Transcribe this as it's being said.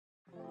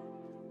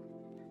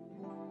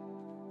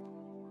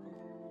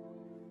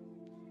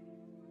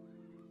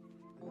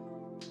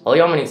Hello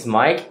y'all, my name is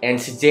Mike, and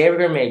today we're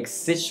gonna make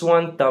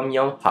Sichuan Tom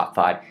Yum Hot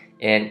Pot.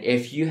 And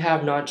if you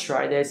have not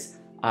tried this,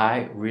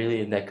 I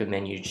really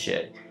recommend you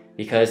should,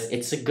 because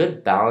it's a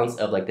good balance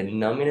of like the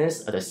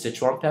numminess of the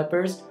Sichuan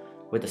peppers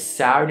with the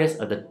sourness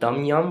of the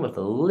Tom Yum with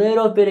a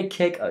little bit of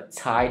kick of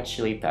Thai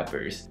chili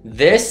peppers.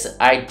 This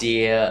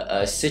idea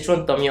of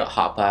Sichuan Tom Yum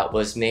Hot Pot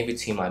was made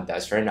between my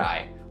best friend and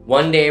I.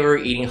 One day we were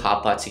eating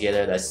hot pot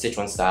together, that's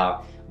Sichuan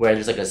style, where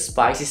there's like a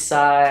spicy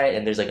side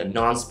and there's like a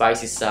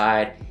non-spicy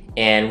side.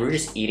 And we're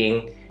just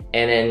eating,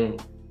 and then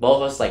both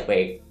of us like,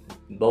 wait,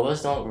 both of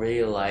us don't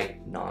really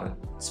like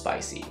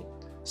non-spicy,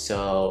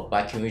 so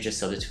why can't we just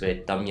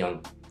substitute Tom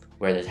Yum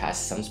where it has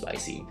some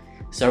spicy?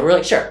 So we're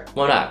like, sure,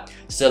 why not?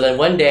 So then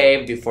one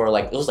day before,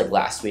 like it was like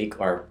last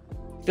week or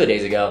a few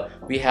days ago,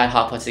 we had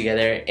hot pot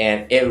together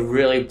and it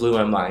really blew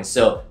my mind.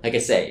 So like I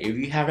said, if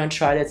you have not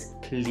tried it,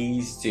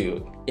 please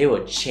do. It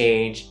will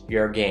change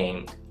your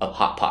game of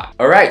hot pot.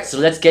 Alright, so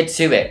let's get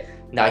to it.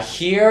 Now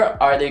here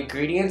are the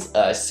ingredients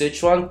of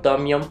Sichuan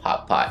Tom Yum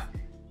Hot Pot.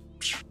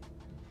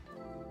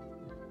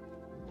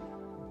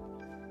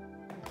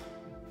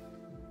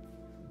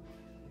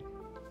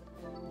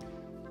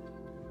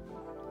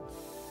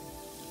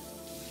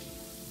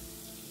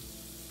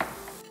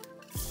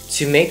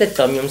 To make the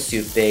Tom Yum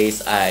soup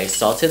base, I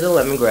salted the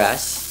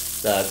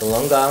lemongrass, the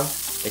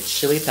galangal, the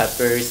chili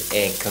peppers,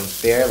 and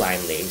Kaffir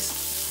lime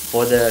leaves.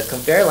 For the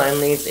Kaffir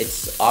lime leaves,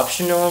 it's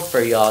optional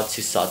for y'all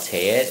to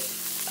saute it.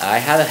 I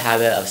have a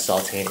habit of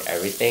sauteing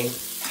everything.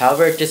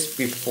 However, just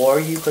before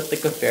you put the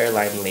Kaffir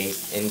lime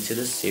leaves into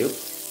the soup,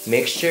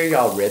 make sure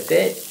y'all rip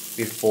it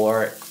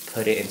before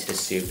put it into the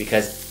soup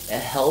because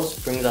it helps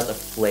bring out the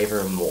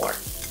flavor more.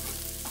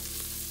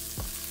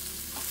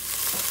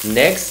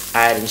 Next,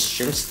 add in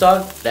shrimp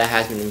stock that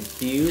has been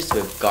infused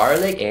with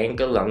garlic and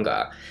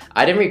galangal.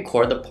 I didn't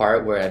record the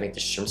part where I make the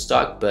shrimp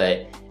stock,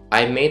 but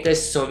I made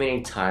this so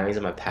many times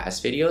in my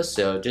past videos,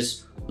 so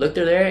just look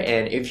through there,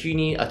 and if you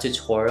need a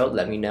tutorial,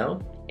 let me know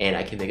and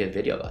I can make a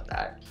video about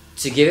that.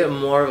 To give it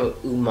more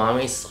of an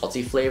umami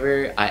salty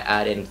flavor, I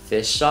add in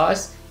fish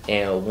sauce,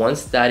 and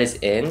once that is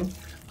in,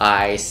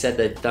 I set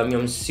the Tom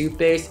Yum soup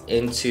base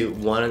into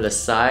one of the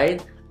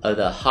side of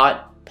the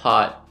hot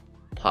pot.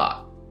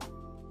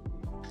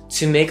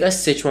 To make a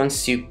Sichuan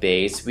soup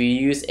base, we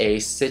use a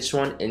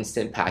Sichuan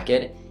instant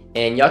packet,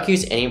 and y'all can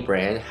use any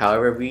brand.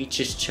 However, we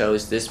just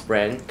chose this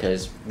brand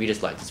because we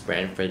just like this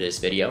brand for this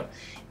video.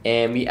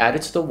 And we add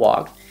it to the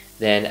wok,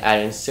 then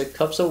add in 6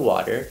 cups of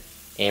water,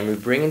 and we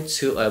bring it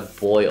to a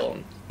boil.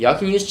 Y'all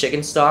can use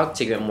chicken stock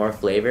to get more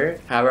flavor.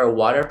 However,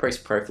 water works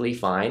perfectly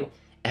fine.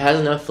 It has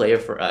enough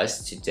flavor for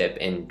us to dip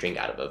and drink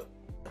out of it.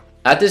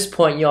 At this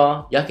point,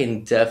 y'all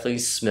can definitely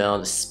smell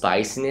the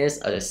spiciness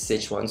of the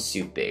Sichuan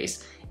soup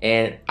base.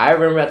 And I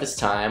remember at this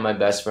time, my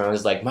best friend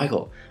was like,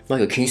 Michael,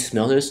 can you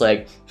smell this?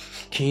 Like,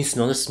 can you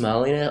smell the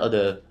smelling of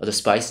the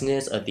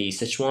spiciness of the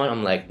Sichuan?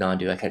 I'm like, nah,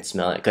 dude, I can't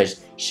smell it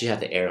because she had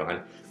the air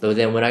on. But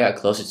then when I got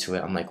closer to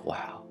it, I'm like,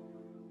 wow,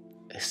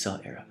 it's so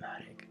aromatic.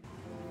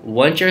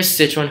 Once your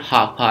Sichuan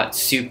hot pot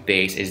soup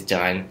base is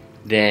done,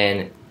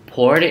 then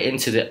pour it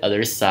into the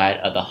other side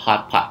of the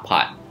hot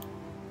pot.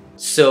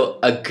 So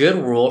a good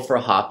rule for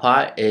a hot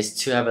pot is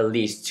to have at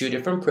least 2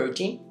 different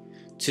protein,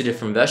 2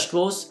 different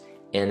vegetables,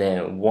 and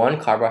then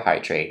 1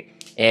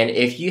 carbohydrate. And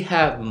if you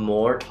have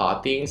more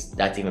toppings,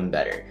 that's even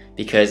better,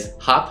 because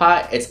hot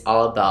pot, it's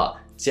all about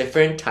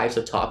different types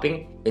of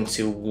topping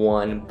into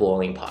one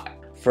boiling pot.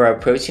 For our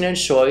protein of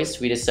choice,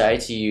 we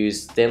decided to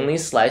use thinly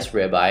sliced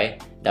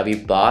ribeye that we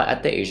bought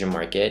at the Asian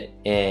market,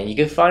 and you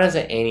can find us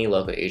at any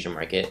local Asian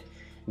market.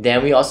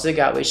 Then we also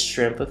got with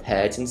shrimp with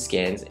heads and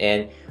skins,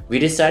 and we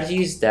decided to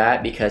use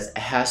that because it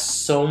has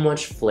so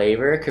much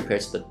flavor compared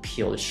to the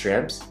peeled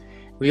shrimps.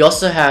 We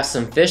also have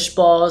some fish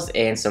balls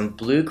and some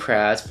blue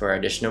crabs for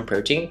additional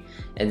protein,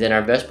 and then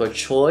our vegetable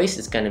choice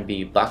is going to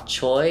be bok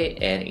choy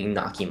and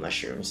inaki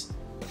mushrooms.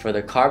 For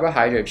the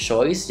carbohydrate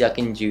choice, you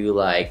can do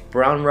like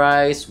brown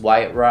rice,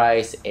 white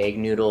rice, egg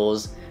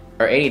noodles,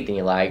 or anything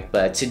you like,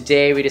 but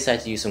today we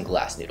decided to use some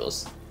glass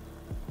noodles.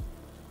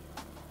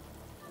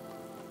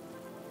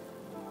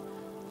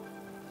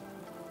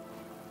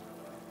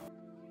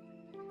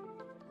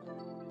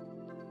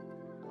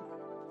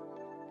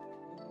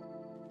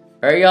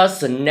 Alright y'all,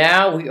 so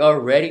now we are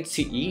ready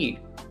to eat.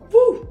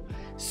 Woo!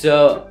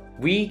 So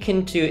we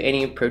can do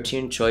any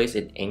protein choice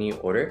in any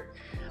order.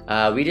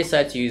 We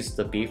decided to use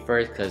the beef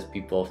first because we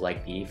both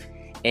like beef.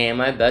 And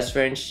my best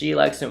friend, she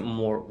likes it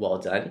more well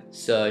done.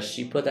 So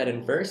she put that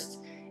in first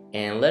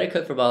and let it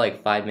cook for about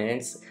like 5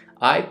 minutes.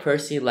 I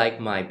personally like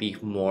my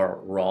beef more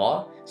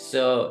raw.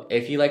 So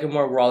if you like it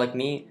more raw like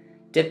me,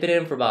 dip it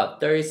in for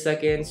about 30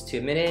 seconds to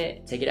a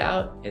minute, take it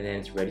out, and then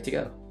it's ready to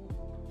go.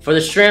 For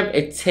the shrimp,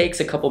 it takes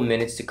a couple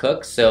minutes to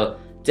cook, so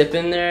dip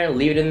in there,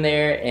 leave it in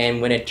there,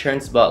 and when it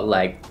turns about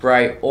like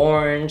bright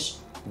orange,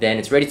 then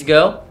it's ready to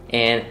go.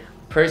 And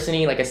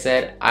personally, like I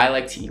said, I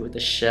like to eat with the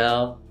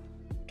shell,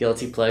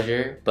 guilty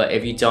pleasure, but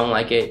if you don't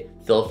like it,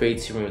 feel free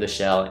to remove the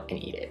shell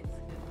and eat it.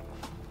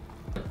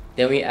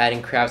 Then we add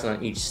in crabs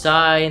on each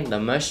side, the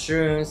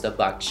mushrooms, the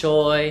bok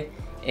choy,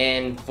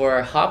 And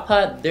for hot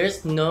pot,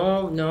 there's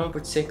no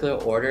particular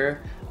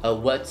order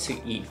of what to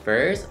eat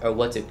first or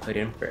what to put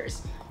in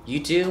first. You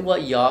do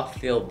what y'all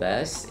feel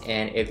best,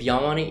 and if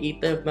y'all want to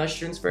eat the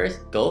mushrooms first,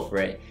 go for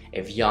it.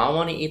 If y'all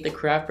want to eat the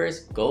crab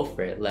first, go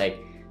for it. Like,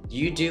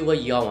 you do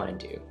what y'all want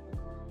to do.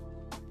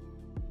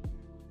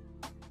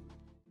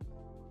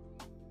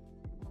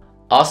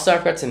 Also, I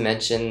forgot to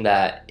mention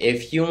that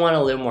if you want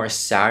a little more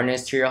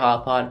sourness to your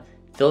hot pot,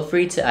 feel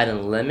free to add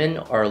in lemon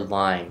or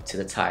lime to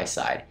the Thai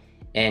side.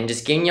 And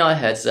just giving y'all a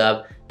heads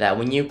up that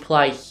when you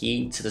apply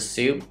heat to the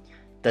soup,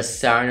 the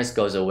sourness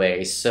goes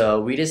away.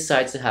 So we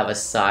decided to have a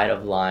side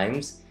of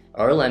limes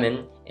or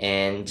lemon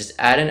and just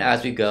add in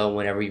as we go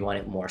whenever you want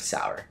it more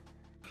sour.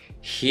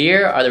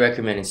 Here are the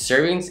recommended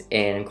servings,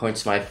 and according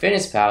to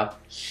MyFitnessPal,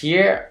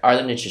 here are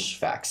the nutrition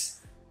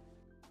facts.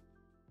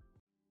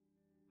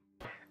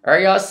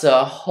 Alright y'all, so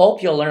I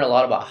hope you'll learn a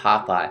lot about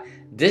hot pot.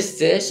 This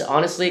dish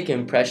honestly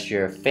can impress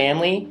your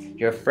family,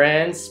 your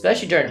friends,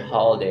 especially during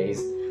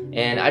holidays.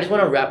 And I just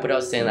want to wrap it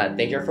up saying that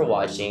thank you for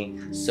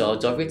watching. So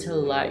don't forget to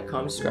like,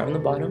 comment, subscribe on the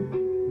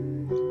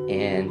bottom.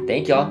 And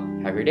thank y'all.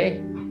 Have a great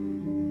day.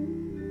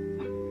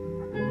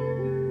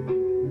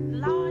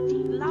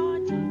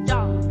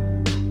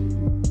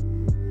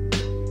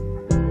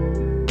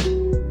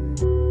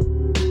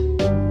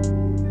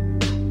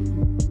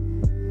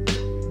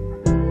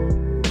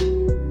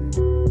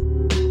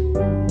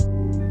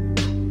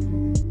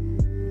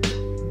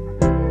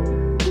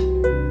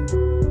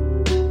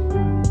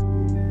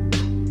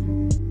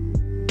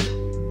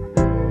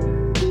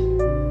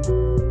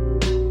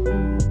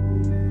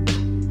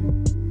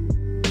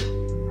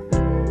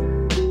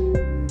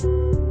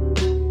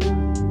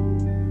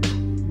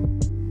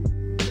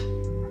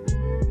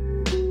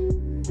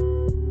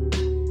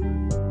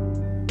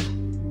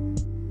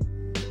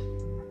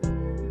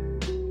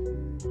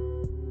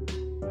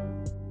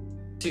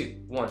 Two,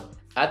 one.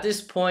 At this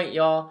point,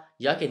 y'all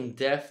can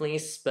definitely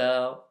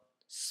spell.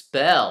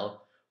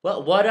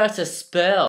 What else to spell?